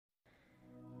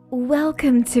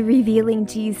Welcome to Revealing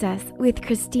Jesus with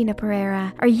Christina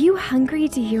Pereira. Are you hungry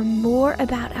to hear more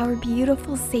about our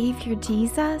beautiful Savior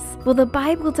Jesus? Well, the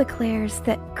Bible declares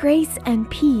that grace and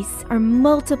peace are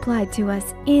multiplied to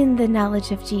us in the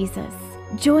knowledge of Jesus.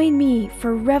 Join me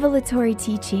for revelatory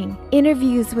teaching,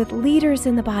 interviews with leaders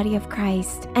in the body of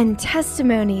Christ, and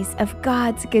testimonies of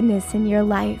God's goodness in your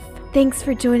life. Thanks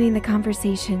for joining the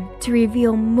conversation to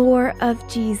reveal more of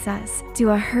Jesus to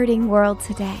a hurting world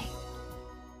today.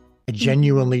 I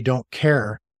genuinely don't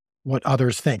care what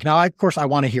others think. Now, of course, I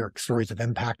want to hear stories of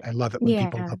impact. I love it when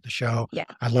people love the show. Yeah.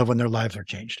 I love when their lives are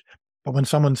changed. But when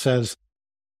someone says,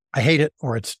 I hate it,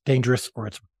 or it's dangerous, or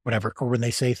it's whatever, or when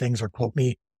they say things or quote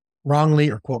me wrongly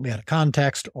or quote me out of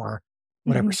context or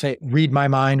whatever, say, read my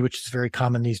mind, which is very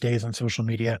common these days on social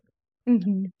media,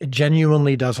 it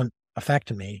genuinely doesn't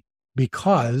affect me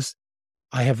because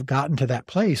I have gotten to that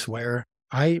place where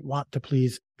I want to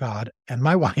please God and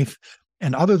my wife.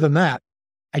 And other than that,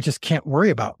 I just can't worry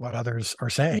about what others are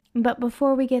saying. But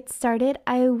before we get started,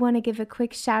 I want to give a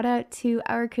quick shout out to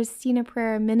our Christina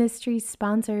Pereira Ministry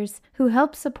sponsors who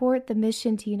help support the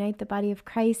mission to unite the body of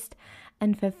Christ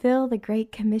and fulfill the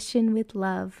Great Commission with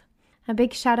love. A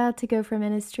big shout out to Gopher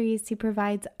Ministries, who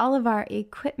provides all of our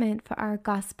equipment for our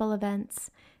gospel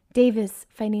events. Davis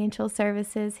Financial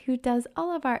Services, who does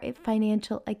all of our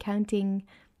financial accounting.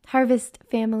 Harvest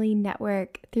Family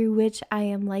Network, through which I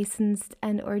am licensed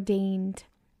and ordained,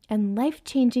 and Life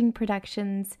Changing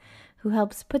Productions, who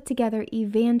helps put together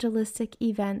evangelistic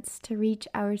events to reach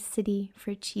our city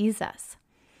for Jesus.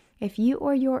 If you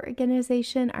or your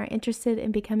organization are interested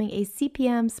in becoming a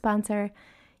CPM sponsor,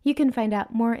 you can find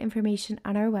out more information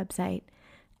on our website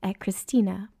at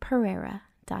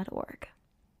christinapereira.org.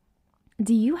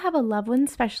 Do you have a loved one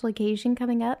special occasion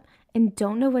coming up and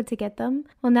don't know what to get them?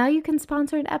 Well, now you can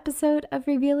sponsor an episode of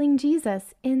Revealing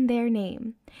Jesus in their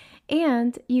name.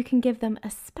 And you can give them a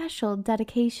special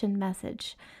dedication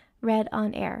message read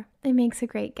on air. It makes a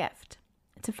great gift.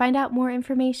 To find out more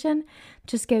information,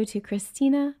 just go to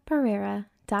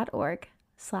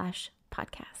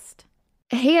christinapereira.org/podcast.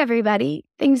 Hey, everybody.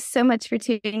 Thanks so much for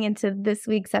tuning into this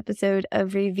week's episode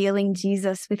of Revealing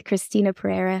Jesus with Christina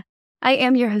Pereira. I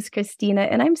am your host, Christina,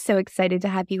 and I'm so excited to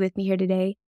have you with me here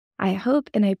today. I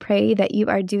hope and I pray that you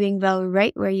are doing well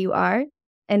right where you are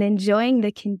and enjoying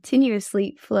the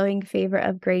continuously flowing favor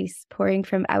of grace pouring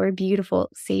from our beautiful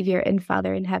Savior and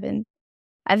Father in heaven.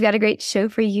 I've got a great show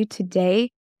for you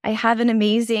today. I have an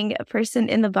amazing person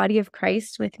in the body of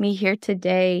Christ with me here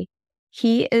today.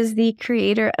 He is the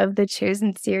creator of the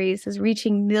Chosen series, is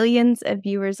reaching millions of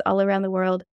viewers all around the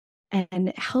world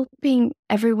and helping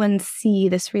everyone see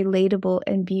this relatable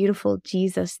and beautiful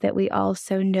Jesus that we all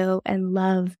so know and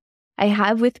love. I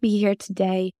have with me here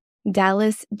today,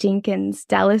 Dallas Jenkins.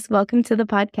 Dallas, welcome to the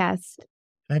podcast.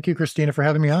 Thank you, Christina, for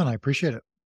having me on. I appreciate it.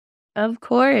 Of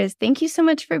course. Thank you so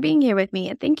much for being here with me.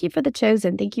 And thank you for the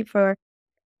Chosen. Thank you for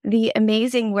the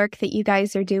amazing work that you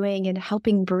guys are doing and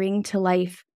helping bring to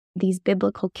life these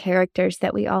biblical characters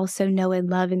that we all so know and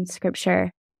love in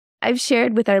Scripture. I've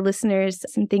shared with our listeners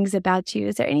some things about you.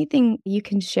 Is there anything you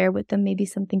can share with them, maybe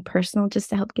something personal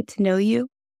just to help get to know you?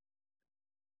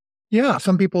 Yeah,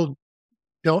 some people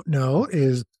don't know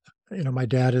is, my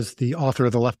dad is the author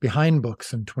of the Left Behind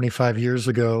books. And 25 years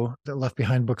ago, the Left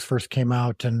Behind books first came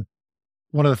out. And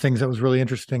one of the things that was really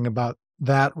interesting about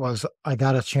that was I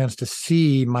got a chance to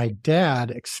see my dad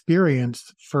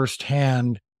experience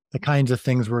firsthand the kinds of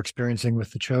things we're experiencing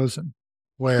with the Chosen,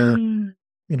 where,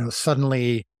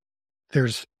 suddenly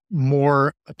there's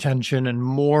more attention and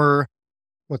more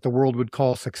what the world would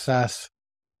call success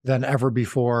than ever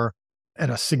before at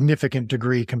a significant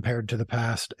degree compared to the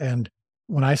past. And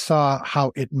when I saw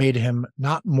how it made him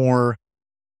not more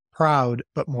proud,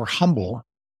 but more humble,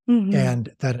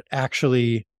 and that it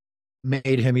actually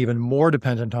made him even more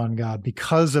dependent on God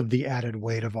because of the added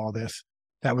weight of all this,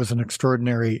 that was an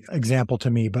extraordinary example to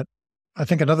me. But I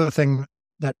think another thing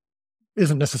that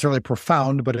isn't necessarily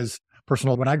profound, but is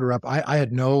personal. When I grew up, I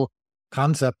had no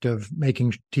concept of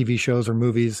making TV shows or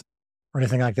movies or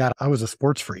anything like that. I was a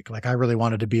sports freak. Like, I really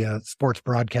wanted to be a sports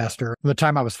broadcaster. From the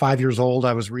time I was 5 years old,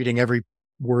 I was reading every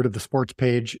word of the sports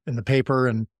page in the paper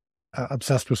and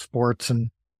obsessed with sports.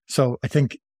 And so I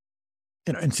think,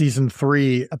 in season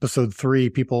 3, episode 3,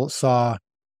 people saw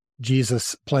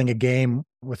Jesus playing a game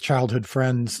with childhood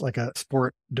friends, like a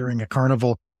sport during a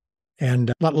carnival.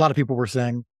 And a lot of people were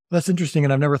saying, that's interesting.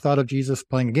 And I've never thought of Jesus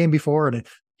playing a game before. And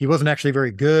he wasn't actually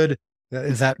very good.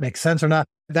 Does that make sense or not?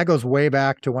 That goes way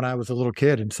back to when I was a little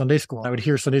kid in Sunday school. I would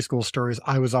hear Sunday school stories.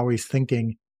 I was always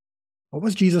thinking, what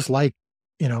was Jesus like,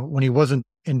 when he wasn't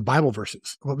in Bible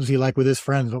verses? What was he like with his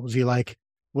friends? What was he like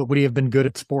would he have been good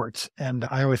at sports? And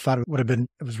I always thought it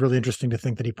was really interesting to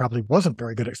think that he probably wasn't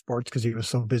very good at sports because he was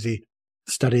so busy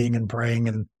studying and praying,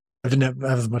 and I didn't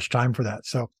have as much time for that.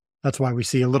 So that's why we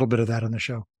see a little bit of that on the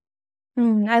show.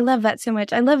 I love that so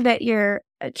much. I love that you're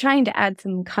trying to add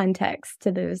some context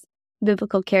to those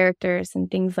biblical characters and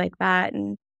things like that.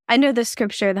 And I know the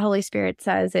scripture, the Holy Spirit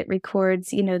says it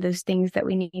records, those things that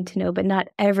we need to know, but not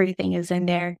everything is in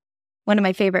there. One of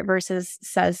my favorite verses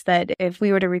says that if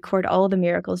we were to record all the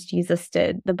miracles Jesus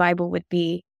did, the Bible would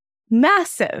be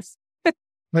massive.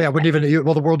 Well, yeah,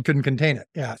 the world couldn't contain it.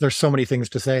 Yeah, there's so many things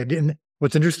to say. And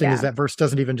what's interesting is that verse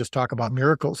doesn't even just talk about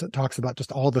miracles. It talks about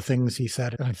just all the things he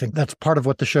said. And I think that's part of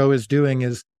what the show is doing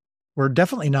is we're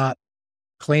definitely not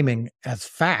claiming as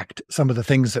fact some of the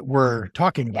things that we're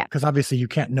talking about. Because obviously you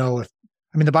can't know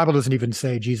the Bible doesn't even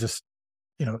say Jesus,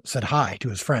 said hi to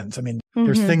his friends.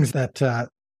 There's things that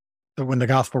when the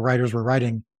gospel writers were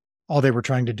writing, all they were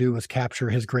trying to do was capture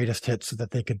his greatest hits so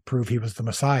that they could prove he was the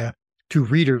Messiah to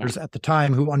readers at the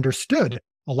time who understood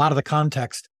a lot of the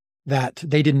context that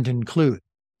they didn't include.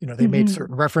 They made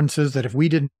certain references that if we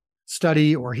didn't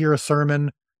study or hear a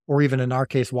sermon, or even in our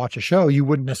case, watch a show, you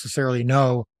wouldn't necessarily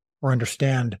know or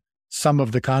understand some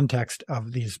of the context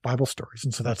of these Bible stories.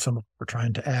 And so that's some of what we're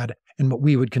trying to add in what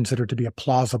we would consider to be a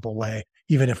plausible way,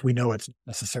 even if we know it's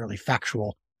necessarily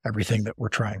factual, everything that we're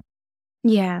trying.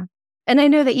 Yeah. And I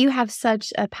know that you have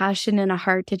such a passion and a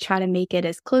heart to try to make it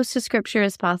as close to scripture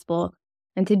as possible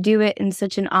and to do it in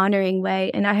such an honoring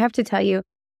way. And I have to tell you,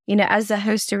 as the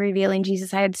host of Revealing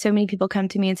Jesus, I had so many people come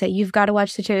to me and say, you've got to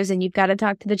watch The Chosen. You've got to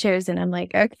talk to The Chosen. I'm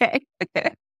like, okay.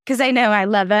 Because I know I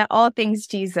love it. All things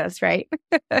Jesus, right?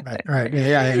 Right.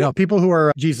 Yeah. People who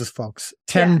are Jesus folks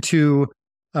tend to,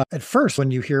 at first, when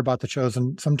you hear about The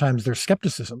Chosen, sometimes there's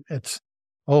skepticism. It's,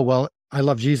 oh, well, I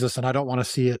love Jesus and I don't want to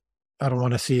see it. I don't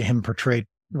want to see him portrayed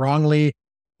wrongly,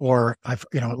 or a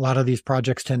lot of these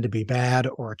projects tend to be bad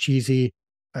or cheesy.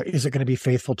 Is it going to be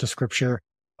faithful to scripture?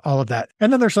 All of that.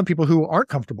 And then there's some people who aren't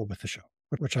comfortable with the show,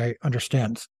 which I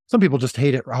understand. Some people just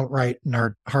hate it outright and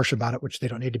are harsh about it, which they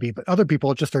don't need to be. But other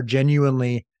people just are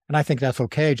genuinely, and I think that's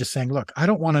okay, just saying, look, I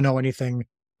don't want to know anything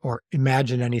or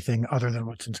imagine anything other than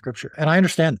what's in scripture. And I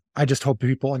understand. I just hope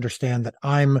people understand that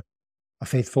I'm a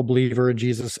faithful believer in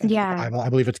Jesus and the Bible. I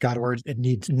believe it's God's word. It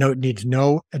needs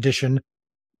no addition.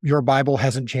 Your Bible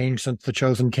hasn't changed since The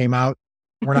Chosen came out.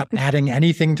 We're not adding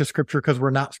anything to scripture because we're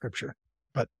not scripture.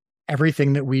 But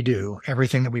everything that we do,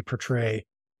 everything that we portray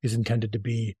is intended to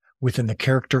be within the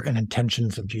character and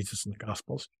intentions of Jesus in the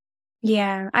Gospels.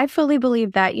 Yeah, I fully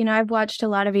believe that. I've watched a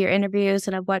lot of your interviews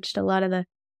and I've watched a lot of the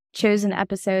Chosen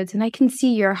episodes, and I can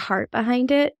see your heart behind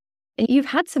it. And you've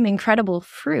had some incredible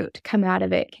fruit come out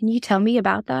of it. Can you tell me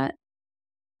about that?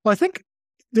 Well, I think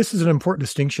this is an important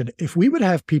distinction. If we would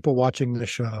have people watching the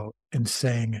show and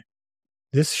saying,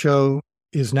 this show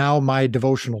is now my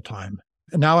devotional time,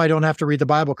 and now I don't have to read the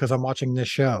Bible because I'm watching this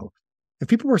show. If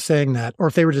people were saying that, or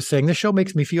if they were just saying, this show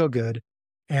makes me feel good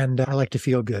and I like to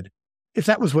feel good, if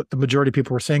that was what the majority of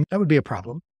people were saying, that would be a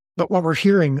problem. But what we're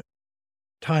hearing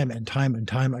time and time and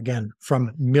time again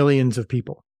from millions of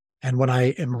people, and when I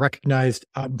am recognized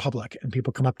out in public and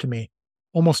people come up to me,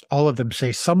 almost all of them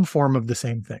say some form of the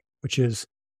same thing, which is,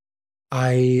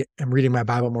 I am reading my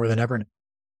Bible more than ever now.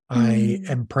 I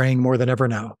am praying more than ever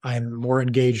now. I'm more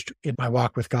engaged in my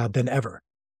walk with God than ever.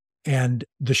 And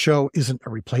the show isn't a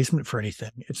replacement for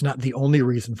anything. It's not the only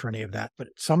reason for any of that, but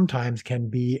it sometimes can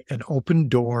be an open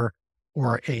door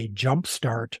or a jump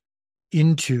start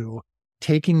into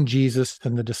taking Jesus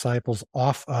and the disciples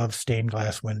off of stained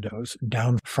glass windows,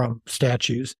 down from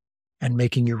statues, and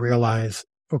making you realize,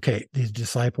 okay, these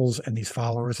disciples and these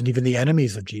followers and even the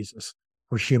enemies of Jesus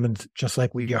were humans just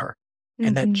like we are.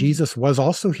 And that Jesus was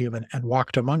also human and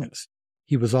walked among us.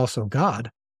 He was also God.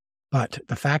 But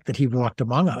the fact that he walked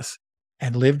among us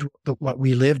and lived what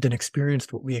we lived and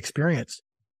experienced what we experienced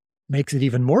makes it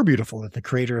even more beautiful that the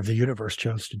creator of the universe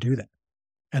chose to do that.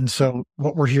 And so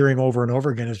what we're hearing over and over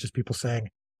again is just people saying,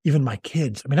 even my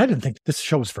kids, I didn't think this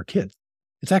show was for kids.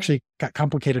 It's actually got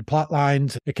complicated plot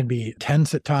lines. It can be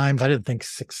tense at times. I didn't think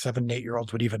 6, 7,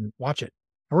 8-year-olds would even watch it.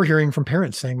 And we're hearing from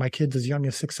parents saying my kids as young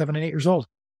as 6, 7, and 8 years old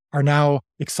are now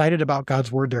excited about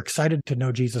God's word. They're excited to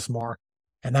know Jesus more.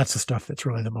 And that's the stuff that's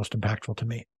really the most impactful to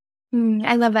me.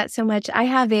 I love that so much. I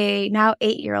have a now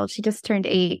 8-year-old. She just turned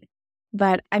 8.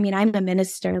 But I'm a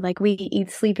minister. Like, we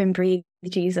eat, sleep, and breathe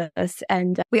Jesus.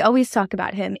 And we always talk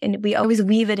about him and we always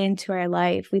weave it into our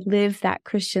life. We live that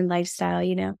Christian lifestyle,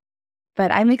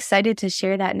 But I'm excited to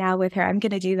share that now with her. I'm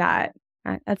going to do that.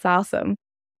 That's awesome.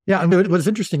 Yeah. And what's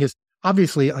interesting is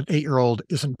obviously an 8-year-old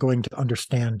isn't going to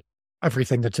understand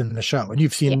everything that's in the show. And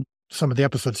you've seen some of the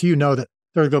episodes. So you know that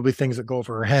There will be things that go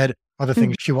over her head, other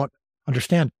things she won't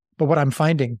understand. But what I'm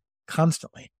finding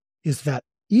constantly is that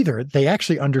either they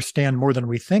actually understand more than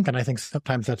we think, and I think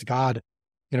sometimes that's God,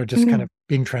 just kind of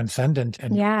being transcendent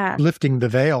and lifting the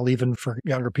veil even for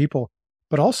younger people,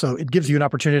 but also it gives you an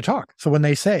opportunity to talk. So when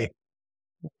they say,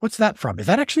 what's that from? Is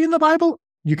that actually in the Bible?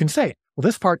 You can say, well,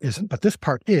 this part isn't, but this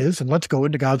part is, and let's go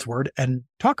into God's word and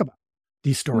talk about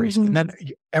these stories. And then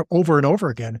over and over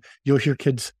again, you'll hear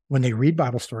kids, when they read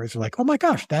Bible stories, they're like, oh my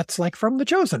gosh, that's like from The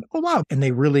Chosen. Oh, wow. And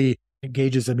they really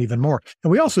engages them even more.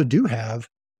 And we also do have,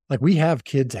 we have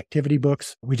kids' activity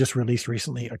books. We just released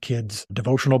recently a kids'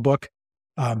 devotional book.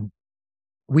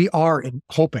 We are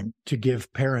hoping to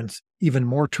give parents even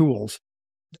more tools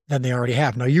than they already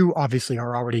have. Now, you obviously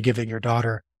are already giving your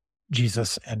daughter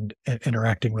Jesus and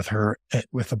interacting with her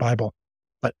with the Bible,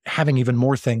 but having even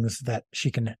more things that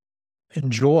she can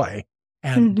enjoy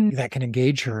and that can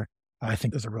engage her, I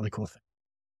think is a really cool thing.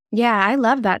 Yeah, I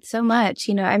love that so much.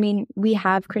 We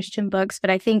have Christian books, but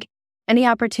I think any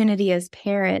opportunity as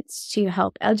parents to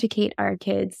help educate our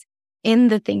kids in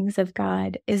the things of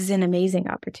God is an amazing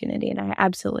opportunity. And I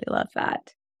absolutely love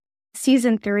that.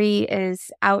 Season 3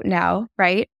 is out now,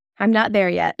 right? I'm not there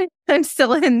yet. I'm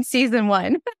still in season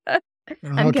 1.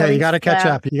 Okay, you got to catch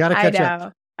up. You got to catch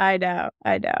up. I know.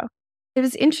 It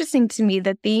was interesting to me.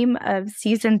 The theme of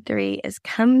season 3 is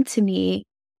 "Come to me,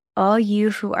 all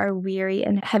you who are weary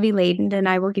and heavy laden, and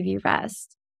I will give you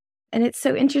rest." And it's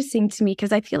so interesting to me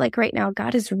because I feel like right now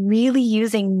God is really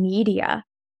using media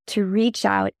to reach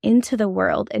out into the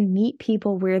world and meet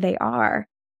people where they are.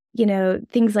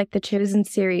 Things like the Chosen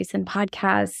series and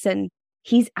podcasts, and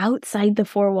he's outside the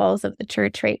 4 walls of the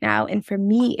church right now. And for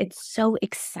me, it's so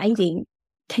exciting.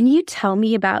 Can you tell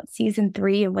me about season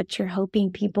 3 and what you're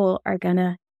hoping people are going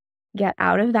to get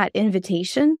out of that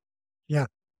invitation? Yeah.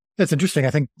 That's interesting.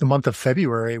 I think the month of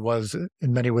February was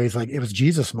in many ways it was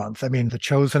Jesus month. I mean, The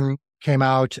Chosen came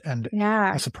out and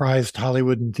surprised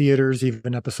Hollywood and theaters,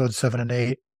 even episodes 7 and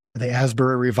 8, the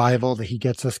Asbury Revival, the He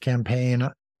Gets Us campaign,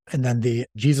 and then the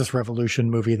Jesus Revolution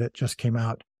movie that just came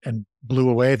out and blew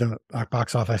away the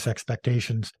box office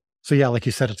expectations. So yeah, like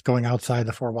you said, it's going outside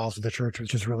the 4 walls of the church,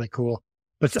 which is really cool.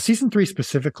 But season 3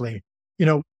 specifically,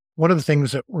 one of the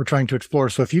things that we're trying to explore,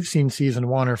 so if you've seen season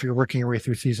 1 or if you're working your way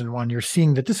through season 1, you're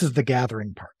seeing that this is the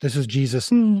gathering part. This is Jesus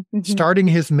starting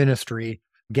his ministry,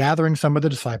 gathering some of the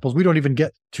disciples. We don't even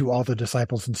get to all the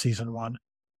disciples in season 1.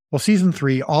 Well, season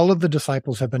 3, all of the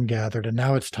disciples have been gathered, and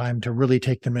now it's time to really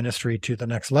take the ministry to the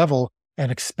next level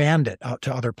and expand it out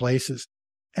to other places.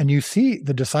 And you see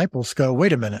the disciples go,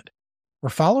 wait a minute, we're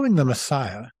following the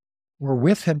Messiah. We're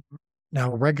with him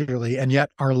now regularly, and yet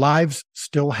our lives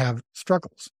still have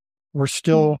struggles. We're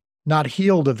still not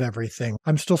healed of everything.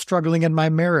 I'm still struggling in my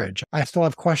marriage. I still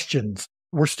have questions.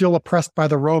 We're still oppressed by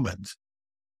the Romans.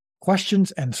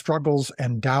 Questions and struggles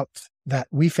and doubts that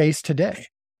we face today.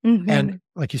 And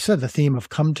like you said, the theme of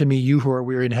 "Come to me, you who are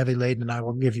weary and heavy laden, and I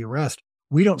will give you rest."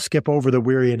 We don't skip over the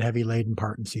weary and heavy laden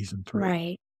part in season 3.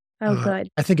 Right. Oh, good.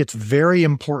 I think it's very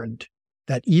important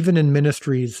that even in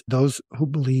ministries, those who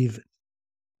believe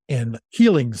in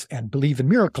healings and believe in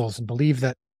miracles and believe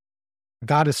that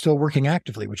God is still working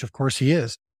actively, which of course he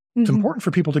is, it's important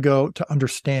for people to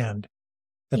understand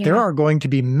that there are going to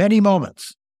be many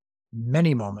moments,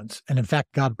 and in fact,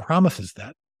 God promises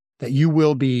that you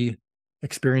will be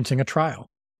experiencing a trial,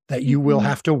 that you will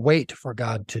have to wait for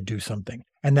God to do something.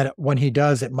 And that when he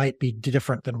does, it might be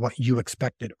different than what you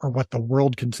expected or what the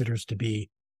world considers to be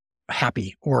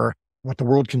happy or what the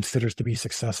world considers to be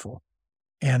successful.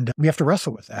 And we have to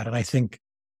wrestle with that. And I think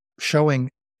showing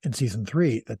in season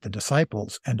 3 that the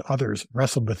disciples and others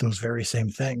wrestled with those very same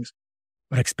things,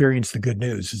 but experienced the good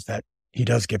news is that he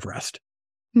does give rest.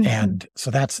 And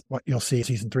so that's what you'll see in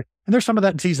season 3. And there's some of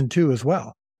that in season 2 as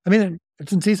well. I mean,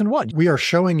 it's in season 1. We are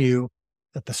showing you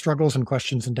that the struggles and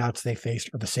questions and doubts they faced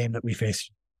are the same that we faced.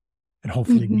 And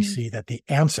hopefully we see that the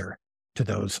answer to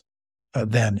those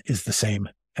then is the same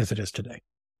as it is today.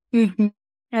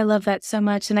 I love that so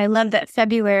much. And I love that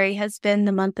February has been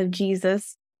the month of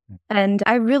Jesus. And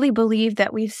I really believe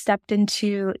that we've stepped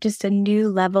into just a new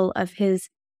level of his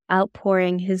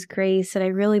outpouring, his grace. And I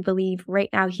really believe right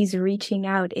now he's reaching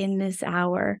out in this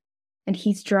hour and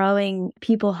he's drawing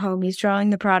people home. He's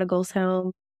drawing the prodigals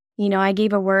home. I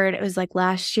gave a word. It was like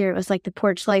last year. It was like the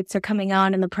porch lights are coming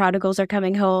on and the prodigals are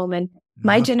coming home. And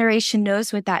my generation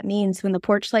knows what that means. When the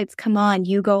porch lights come on,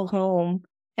 you go home.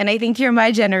 And I think you're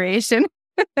my generation.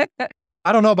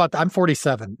 I don't know about that. I'm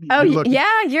 47. Oh,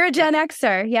 yeah. You're a Gen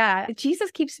Xer. Yeah. Jesus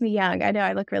keeps me young. I know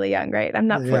I look really young, right? I'm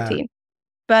not 14.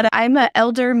 But I'm an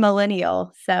elder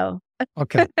millennial. So.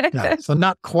 Okay. Yeah. So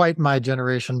not quite my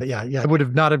generation. But yeah. I would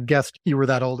have not have guessed you were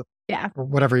that old. Yeah. or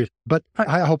whatever. But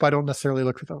I hope I don't necessarily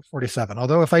look for 47.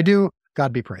 Although if I do,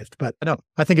 God be praised. But no,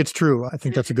 I think it's true. I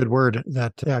think that's a good word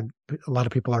that a lot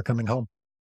of people are coming home.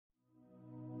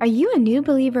 Are you a new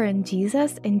believer in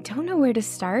Jesus and don't know where to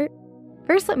start?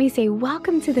 First, let me say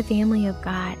welcome to the family of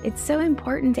God. It's so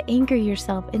important to anchor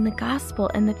yourself in the gospel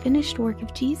and the finished work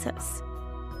of Jesus.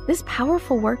 This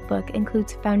powerful workbook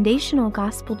includes foundational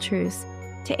gospel truths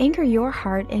to anchor your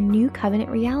heart in new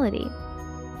covenant reality,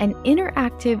 and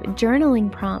interactive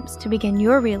journaling prompts to begin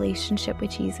your relationship with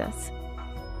Jesus.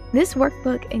 This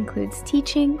workbook includes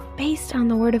teaching based on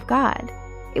the Word of God.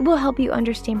 It will help you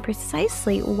understand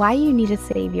precisely why you need a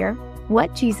Savior,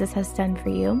 what Jesus has done for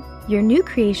you, your new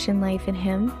creation life in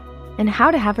Him, and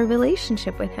how to have a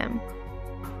relationship with Him.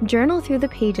 Journal through the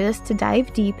pages to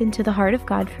dive deep into the heart of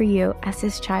God for you as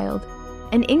His child,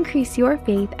 and increase your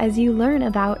faith as you learn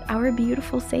about our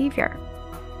beautiful Savior.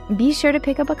 Be sure to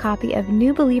pick up a copy of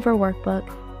New Believer Workbook,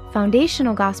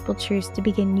 Foundational Gospel Truths to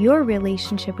begin your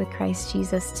relationship with Christ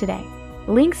Jesus today.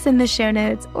 Links in the show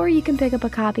notes, or you can pick up a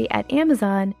copy at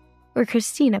Amazon or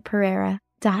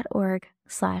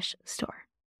ChristinaPerera.org/store.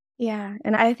 Yeah,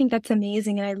 and I think that's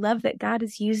amazing, and I love that God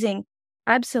is using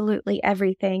absolutely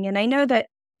everything. And I know that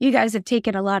you guys have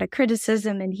taken a lot of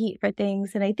criticism and heat for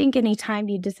things, and I think anytime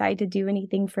you decide to do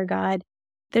anything for God,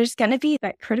 there's going to be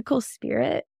that critical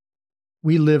spirit.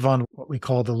 We live on what we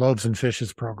call the loaves and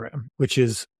fishes program, which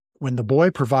is when the boy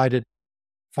provided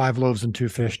 5 loaves and 2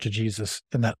 fish to Jesus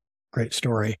in that great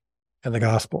story in the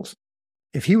Gospels.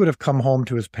 If he would have come home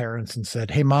to his parents and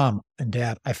said, "Hey, Mom and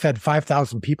Dad, I fed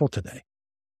 5,000 people today,"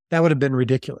 that would have been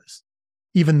ridiculous,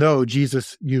 even though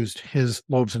Jesus used his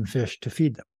loaves and fish to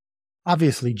feed them.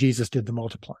 Obviously, Jesus did the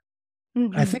multiplying.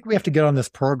 Mm-hmm. I think we have to get on this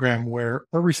program where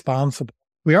we're responsible.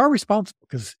 We are responsible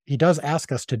because he does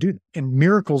ask us to do them. In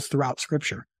miracles throughout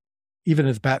Scripture, even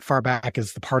as far back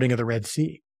as the parting of the Red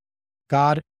Sea,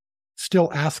 God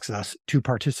still asks us to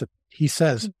participate. He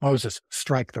says, "Moses,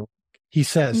 strike the rock." He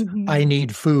says, "I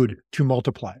need food to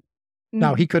multiply."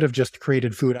 Now, he could have just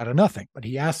created food out of nothing, but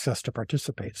he asks us to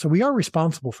participate. So we are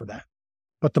responsible for that.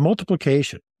 But the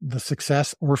multiplication, the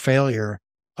success or failure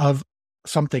of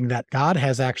something that God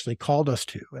has actually called us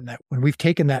to, and that when we've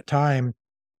taken that time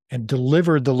and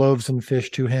delivered the loaves and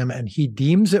fish to him and he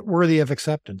deems it worthy of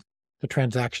acceptance, the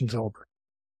transaction's over.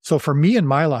 So for me in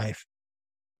my life,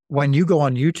 when you go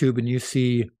on YouTube and you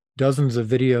see dozens of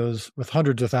videos with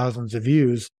hundreds of thousands of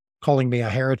views calling me a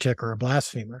heretic or a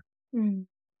blasphemer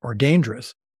or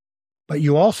dangerous, but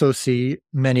you also see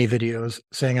many videos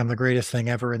saying I'm the greatest thing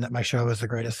ever and that my show is the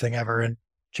greatest thing ever and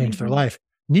change their life.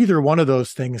 Neither one of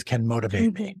those things can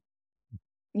motivate me.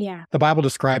 Yeah. The Bible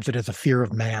describes it as a fear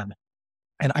of man.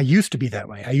 And I used to be that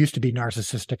way. I used to be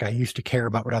narcissistic. I used to care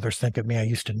about what others think of me. I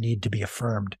used to need to be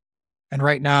affirmed. And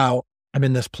right now I'm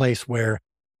in this place where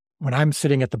when I'm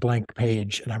sitting at the blank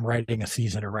page and I'm writing a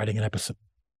season or writing an episode,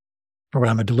 or when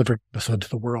I'm delivering an episode to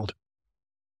the world,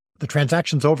 the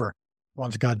transaction's over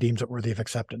once God deems it worthy of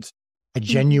acceptance. I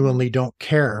genuinely don't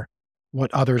care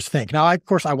what others think. Now, of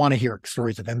course, I want to hear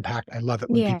stories of impact. I love it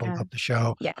when people love the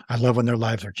show. Yeah. I love when their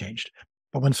lives are changed.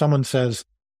 But when someone says,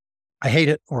 "I hate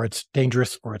it," or "it's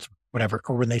dangerous," or "it's whatever,"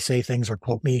 or when they say things or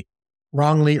quote me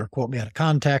wrongly or quote me out of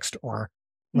context or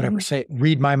whatever, say,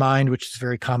 read my mind, which is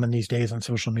very common these days on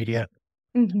social media,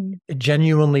 it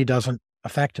genuinely doesn't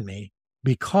affect me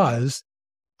because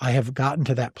I have gotten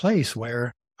to that place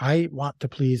where I want to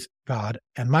please God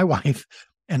and my wife.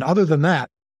 And other than that,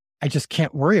 I just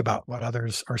can't worry about what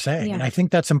others are saying. Yeah. And I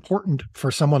think that's important for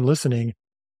someone listening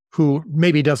who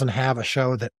maybe doesn't have a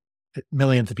show that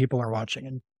millions of people are watching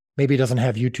and maybe doesn't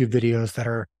have YouTube videos that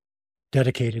are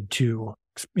dedicated to,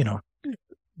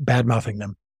 bad-mouthing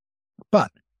them.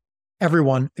 But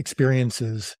everyone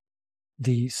experiences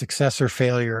the success or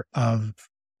failure of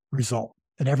result.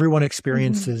 And everyone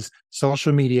experiences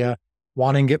social media,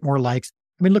 wanting to get more likes.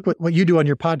 I mean, look what you do on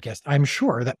your podcast. I'm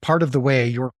sure that part of the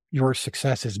way your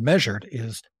success is measured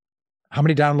is how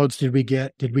many downloads did we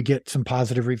get? Did we get some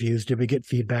positive reviews? Did we get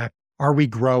feedback? Are we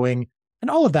growing? And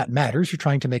all of that matters. You're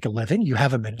trying to make a living. You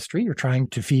have a ministry. You're trying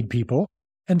to feed people.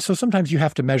 And so sometimes you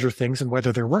have to measure things and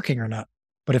whether they're working or not.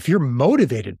 But if you're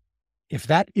motivated, if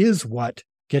that is what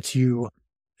gets you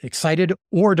excited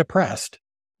or depressed,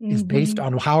 is based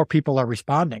on how people are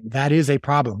responding, that is a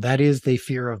problem. That is the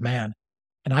fear of man.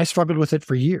 And I struggled with it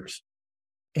for years.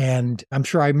 And I'm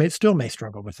sure I still may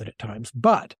struggle with it at times.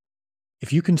 But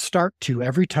if you can start to,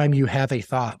 every time you have a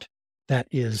thought that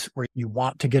is where you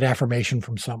want to get affirmation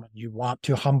from someone, you want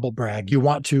to humble brag, you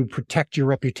want to protect your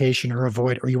reputation or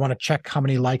avoid, or you want to check how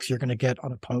many likes you're going to get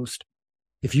on a post,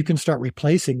 if you can start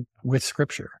replacing with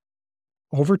Scripture,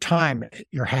 over time,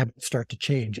 your habits start to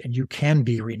change and you can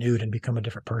be renewed and become a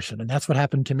different person. And that's what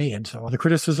happened to me. And so the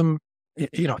criticism,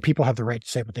 people have the right to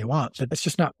say what they want. So it's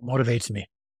just not what motivates me.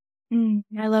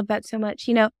 I love that so much.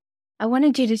 I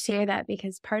wanted you to share that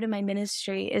because part of my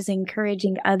ministry is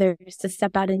encouraging others to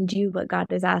step out and do what God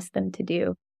has asked them to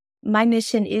do. My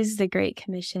mission is the Great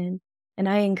Commission, and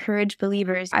I encourage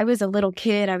believers. I was a little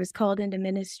kid. I was called into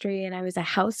ministry, and I was a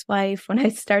housewife when I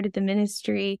started the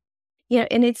ministry.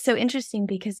 And it's so interesting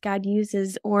because God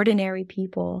uses ordinary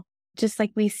people, just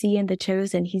like we see in The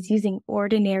Chosen. He's using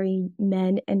ordinary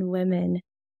men and women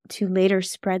to later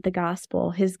spread the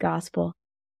gospel, his gospel.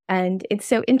 And it's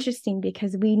so interesting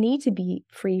because we need to be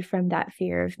free from that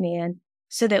fear of man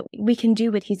so that we can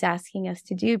do what he's asking us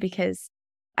to do, because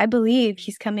I believe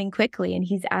he's coming quickly and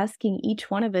he's asking each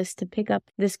one of us to pick up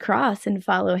this cross and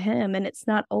follow him. And it's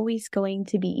not always going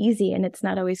to be easy and it's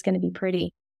not always going to be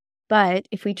pretty. But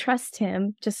if we trust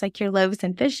him, just like your loaves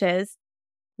and fishes,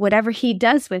 whatever he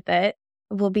does with it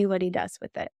will be what he does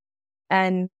with it.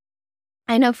 And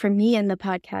I know for me in the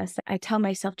podcast, I tell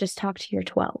myself, just talk to your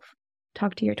 12.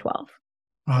 Talk to your 12.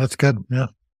 Oh, that's good. Yeah.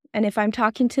 And if I'm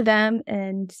talking to them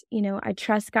and, I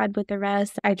trust God with the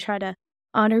rest, I try to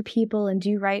honor people and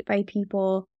do right by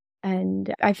people.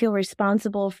 And I feel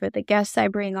responsible for the guests I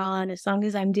bring on. As long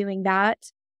as I'm doing that,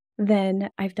 then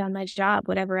I've done my job.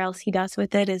 Whatever else he does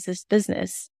with it is his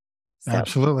business. So.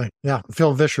 Absolutely. Yeah.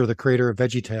 Phil Vischer, the creator of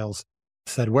VeggieTales,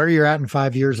 said, where you're at in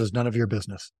 5 years is none of your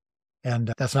business.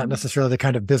 And that's not necessarily the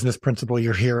kind of business principle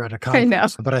you're here at a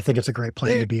conference, but I think it's a great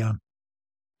plane to be on.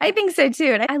 I think so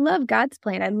too. And I love God's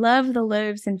plan. I love the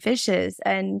loaves and fishes.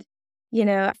 And,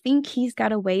 I think he's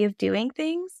got a way of doing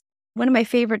things. One of my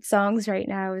favorite songs right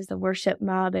now is the Worship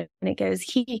Mob. And it goes,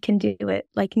 he can do it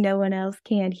like no one else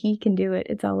can. He can do it.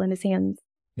 It's all in his hands.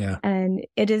 Yeah. And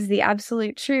it is the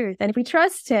absolute truth. And if we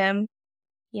trust him,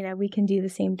 we can do the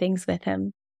same things with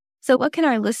him. So what can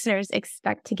our listeners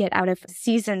expect to get out of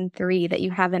season 3 that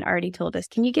you haven't already told us?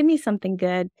 Can you give me something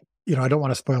good? I don't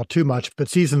want to spoil too much, but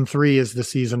season 3 is the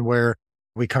season where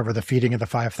we cover the feeding of the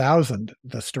 5,000,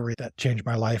 the story that changed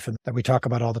my life and that we talk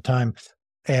about all the time.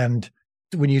 And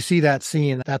when you see that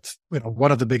scene, that's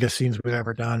one of the biggest scenes we've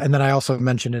ever done. And then I also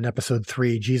mentioned in episode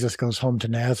 3, Jesus goes home to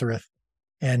Nazareth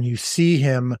and you see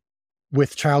him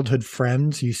with childhood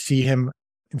friends. You see him,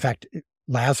 in fact,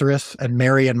 Lazarus and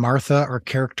Mary and Martha are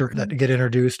characters that get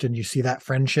introduced, and you see that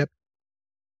friendship.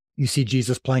 You see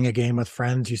Jesus playing a game with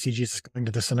friends. You see Jesus going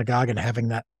to the synagogue and having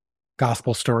that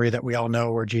gospel story that we all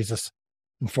know where Jesus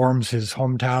informs his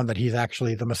hometown that he's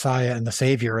actually the Messiah and the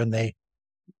Savior, and they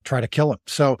try to kill him.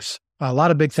 So a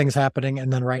lot of big things happening.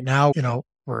 And then right now,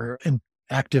 we're in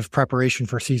active preparation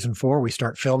for season 4. We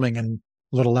start filming in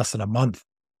a little less than a month.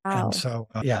 Wow. And so,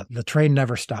 the train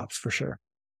never stops for sure.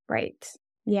 Right.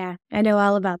 Yeah, I know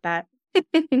all about that.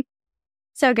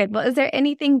 So good. Well, is there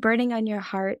anything burning on your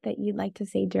heart that you'd like to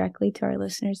say directly to our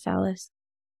listeners, Dallas?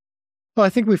 Well, I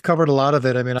think we've covered a lot of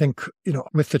it. I mean, I think,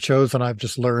 with The Chosen, I've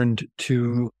just learned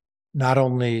to not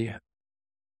only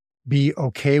be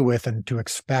okay with and to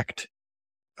expect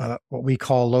what we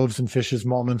call loaves and fishes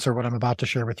moments, or what I'm about to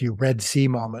share with you, Red Sea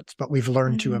moments, but we've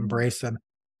learned to embrace them.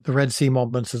 The Red Sea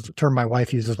moments is a term my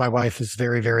wife uses. My wife is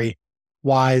very, very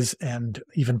wise and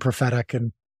even prophetic.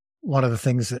 And one of the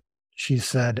things that she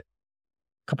said a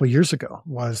couple of years ago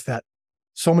was that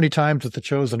so many times with The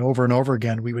Chosen, over and over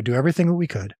again, we would do everything that we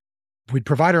could. We'd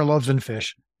provide our loaves and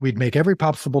fish. We'd make every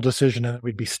possible decision, and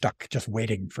we'd be stuck just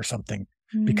waiting for something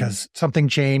because something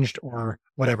changed or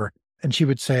whatever. And she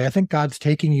would say, I think God's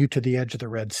taking you to the edge of the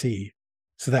Red Sea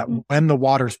so that when the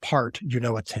waters part,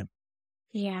 it's him.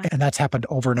 Yeah. And that's happened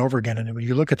over and over again. And when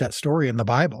you look at that story in the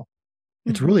Bible,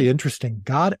 it's really interesting.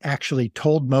 God actually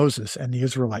told Moses and the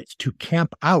Israelites to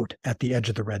camp out at the edge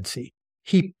of the Red Sea.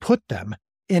 He put them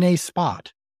in a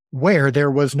spot where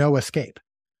there was no escape.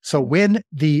 So when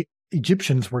the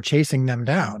Egyptians were chasing them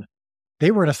down,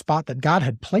 they were in a spot that God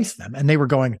had placed them, and they were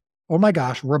going, oh my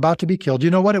gosh, we're about to be killed. You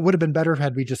know what? It would have been better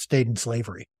had we just stayed in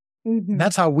slavery. And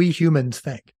that's how we humans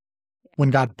think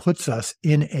when God puts us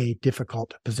in a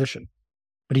difficult position.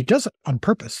 But he does it on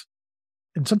purpose.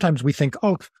 And sometimes we think,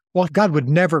 oh, well, God would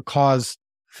never cause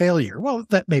failure. Well,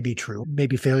 that may be true.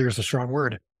 Maybe failure is a strong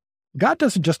word. God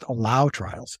doesn't just allow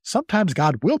trials. Sometimes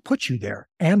God will put you there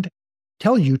and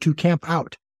tell you to camp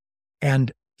out.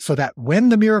 And so that when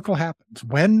the miracle happens,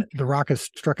 when the rock is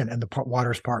stricken and the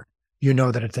waters part,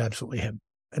 that it's absolutely him.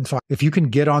 And so if you can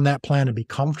get on that plan and be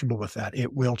comfortable with that,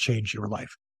 it will change your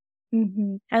life.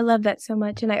 I love that so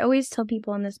much. And I always tell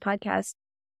people on this podcast,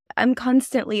 I'm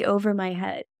constantly over my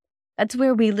head. That's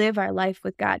where we live our life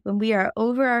with God. When we are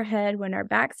over our head, when our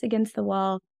back's against the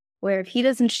wall, where if he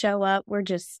doesn't show up, we're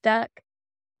just stuck.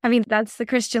 I mean, that's the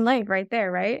Christian life right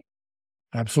there, right?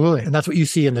 Absolutely. And that's what you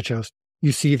see in the Chosen.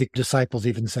 You see the disciples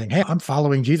even saying, hey, I'm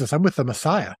following Jesus. I'm with the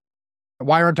Messiah.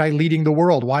 Why aren't I leading the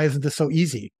world? Why isn't this so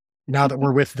easy now that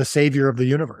we're with the Savior of the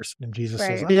universe? And Jesus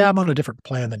says, Right. yeah, I'm on a different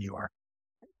plan than you are.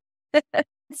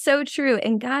 So true.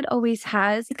 And God always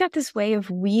he's got this way of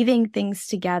weaving things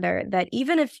together that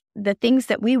even if the things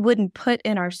that we wouldn't put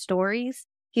in our stories,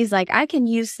 he's like, I can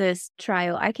use this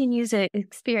trial. I can use an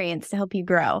experience to help you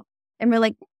grow. And we're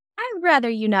like, I'd rather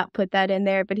you not put that in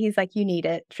there. But he's like, you need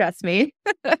it. Trust me.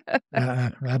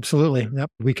 Absolutely.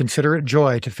 Yep. We consider it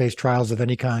joy to face trials of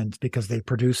any kind because they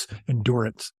produce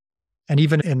endurance. And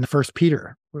even in First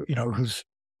Peter, who's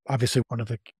obviously one of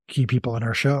the key people in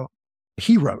our show,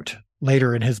 he wrote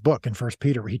later in his book in First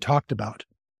Peter, where he talked about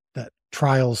that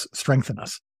trials strengthen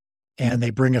us and they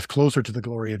bring us closer to the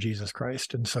glory of Jesus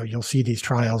Christ. And so you'll see these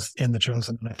trials in the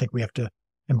Chosen. And I think we have to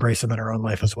embrace them in our own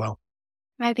life as well.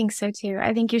 I think so too.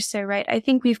 I think you're so right. I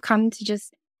think we've come to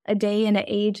just a day and an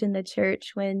age in the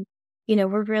church when,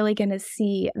 we're really going to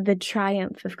see the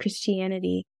triumph of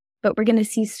Christianity, but we're going to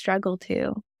see struggle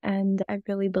too. And I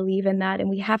really believe in that. And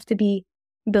we have to be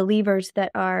believers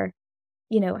that are,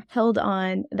 held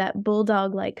on that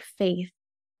bulldog-like faith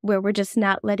where we're just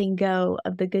not letting go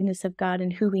of the goodness of God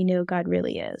and who we know God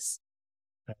really is.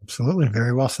 Absolutely.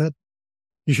 Very well said.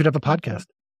 You should have a podcast.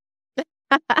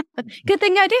 Good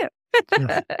thing I do.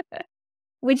 Yes.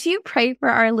 Would you pray for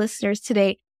our listeners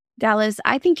today? Dallas,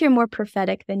 I think you're more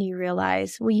prophetic than you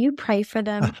realize. Will you pray for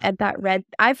them at that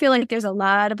I feel like there's a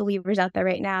lot of believers out there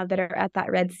right now that are at that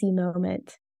Red Sea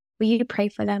moment. Will you pray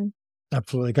for them?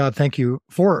 Absolutely. God, thank you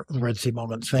for the Red Sea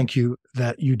moments. Thank you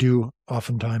that you do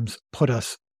oftentimes put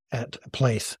us at a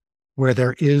place where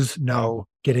there is no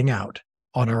getting out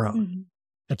on our own. Mm-hmm.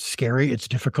 It's scary. It's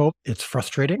difficult. It's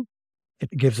frustrating. It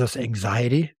gives us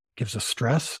anxiety, gives us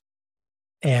stress,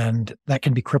 and that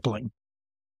can be crippling.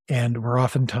 And we're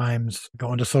oftentimes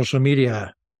going to social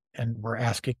media and we're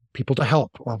asking people to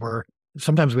help, or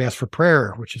sometimes we ask for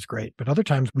prayer, which is great, but other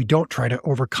times we don't try to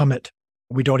overcome it.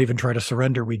 We don't even try to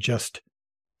surrender. We just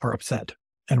are upset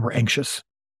and we're anxious.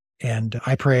 And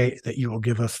I pray that you will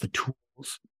give us the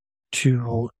tools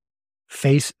to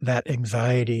face that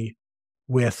anxiety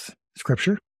with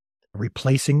Scripture,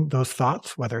 replacing those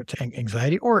thoughts, whether it's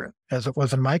anxiety or, as it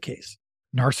was in my case,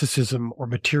 narcissism or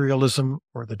materialism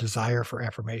or the desire for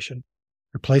affirmation.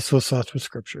 Replace those thoughts with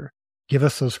Scripture. Give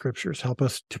us those Scriptures. Help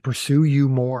us to pursue you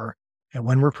more. And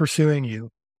when we're pursuing you,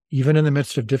 even in the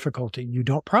midst of difficulty, you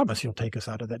don't promise you'll take us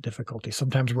out of that difficulty.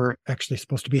 Sometimes we're actually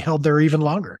supposed to be held there even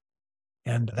longer.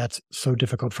 And that's so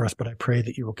difficult for us, but I pray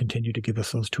that you will continue to give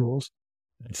us those tools.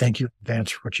 And thank you in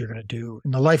advance for what you're going to do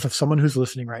in the life of someone who's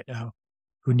listening right now,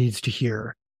 who needs to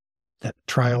hear that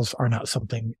trials are not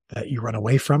something that you run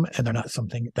away from, and they're not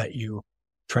something that you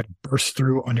try to burst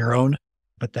through on your own,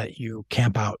 but that you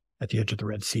camp out at the edge of the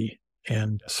Red Sea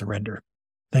and surrender.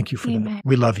 Thank you for that.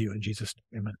 We love you in Jesus'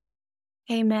 name. Amen.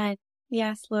 Amen.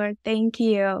 Yes, Lord. Thank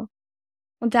you.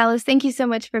 Well, Dallas, thank you so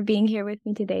much for being here with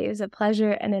me today. It was a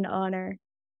pleasure and an honor.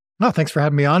 No, thanks for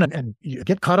having me on, and you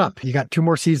get caught up. You got 2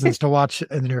 more seasons to watch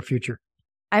in the near future.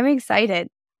 I'm excited.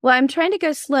 Well, I'm trying to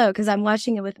go slow because I'm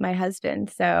watching it with my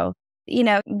husband. So,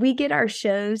 we get our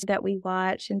shows that we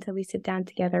watch until we sit down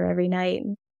together every night.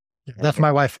 Yeah, that's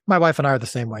my wife. My wife and I are the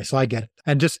same way, so I get it.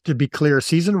 And just to be clear,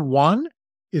 season 1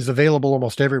 is available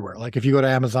almost everywhere. Like if you go to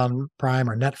Amazon Prime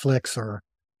or Netflix or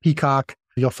Peacock,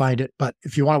 you'll find it. But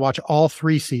if you want to watch all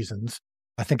 3 seasons,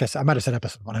 I might have said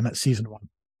episode 1, I meant season 1.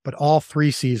 But all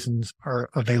 3 seasons are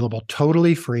available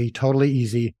totally free, totally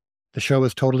easy. The show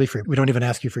is totally free. We don't even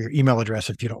ask you for your email address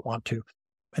if you don't want to.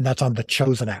 And that's on the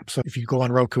Chosen app. So if you go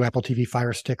on Roku, Apple TV,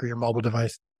 Fire Stick, or your mobile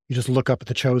device, you just look up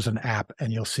the Chosen app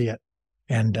and you'll see it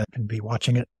and be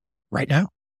watching it right now.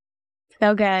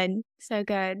 So good. So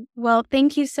good. Well,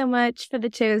 thank you so much for the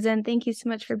Chosen. Thank you so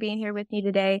much for being here with me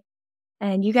today.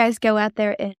 And you guys go out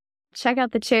there and check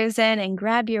out the Chosen and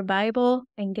grab your Bible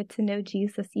and get to know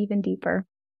Jesus even deeper.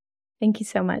 Thank you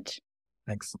so much.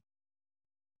 Thanks.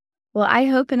 Well, I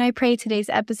hope and I pray today's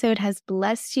episode has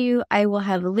blessed you. I will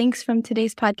have links from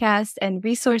today's podcast and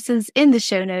resources in the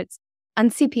show notes on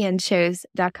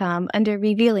cpnshows.com under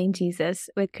Revealing Jesus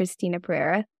with Christina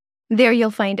Pereira. There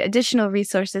you'll find additional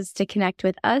resources to connect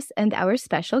with us and our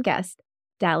special guest,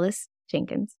 Dallas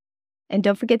Jenkins. And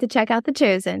don't forget to check out The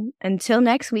Chosen. Until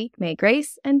next week, may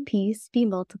grace and peace be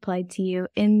multiplied to you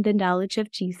in the knowledge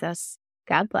of Jesus.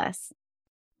 God bless.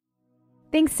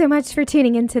 Thanks so much for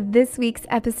tuning into this week's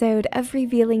episode of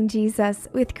Revealing Jesus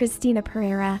with Christina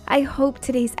Pereira. I hope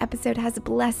today's episode has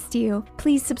blessed you.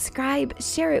 Please subscribe,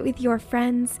 share it with your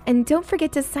friends, and don't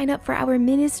forget to sign up for our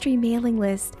ministry mailing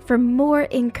list for more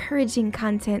encouraging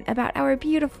content about our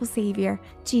beautiful Savior,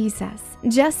 Jesus.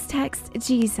 Just text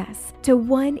Jesus to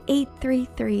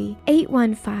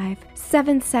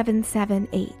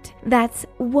 1-833-815-7778. That's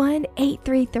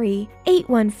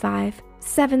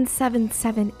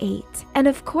 1-833-815-7778. And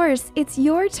of course, it's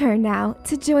your turn now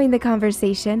to join the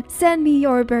conversation. Send me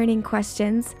your burning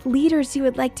questions, leaders you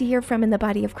would like to hear from in the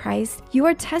body of Christ,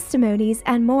 your testimonies,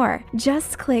 and more.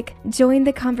 Just click Join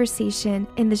the Conversation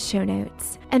in the show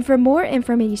notes. And for more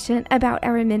information about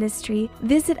our ministry,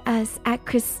 visit us at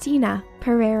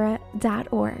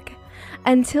ChristinaPereira.org.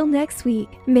 Until next week,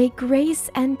 may grace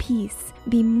and peace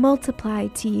be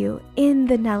multiplied to you in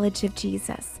the knowledge of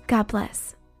Jesus. God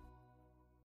bless.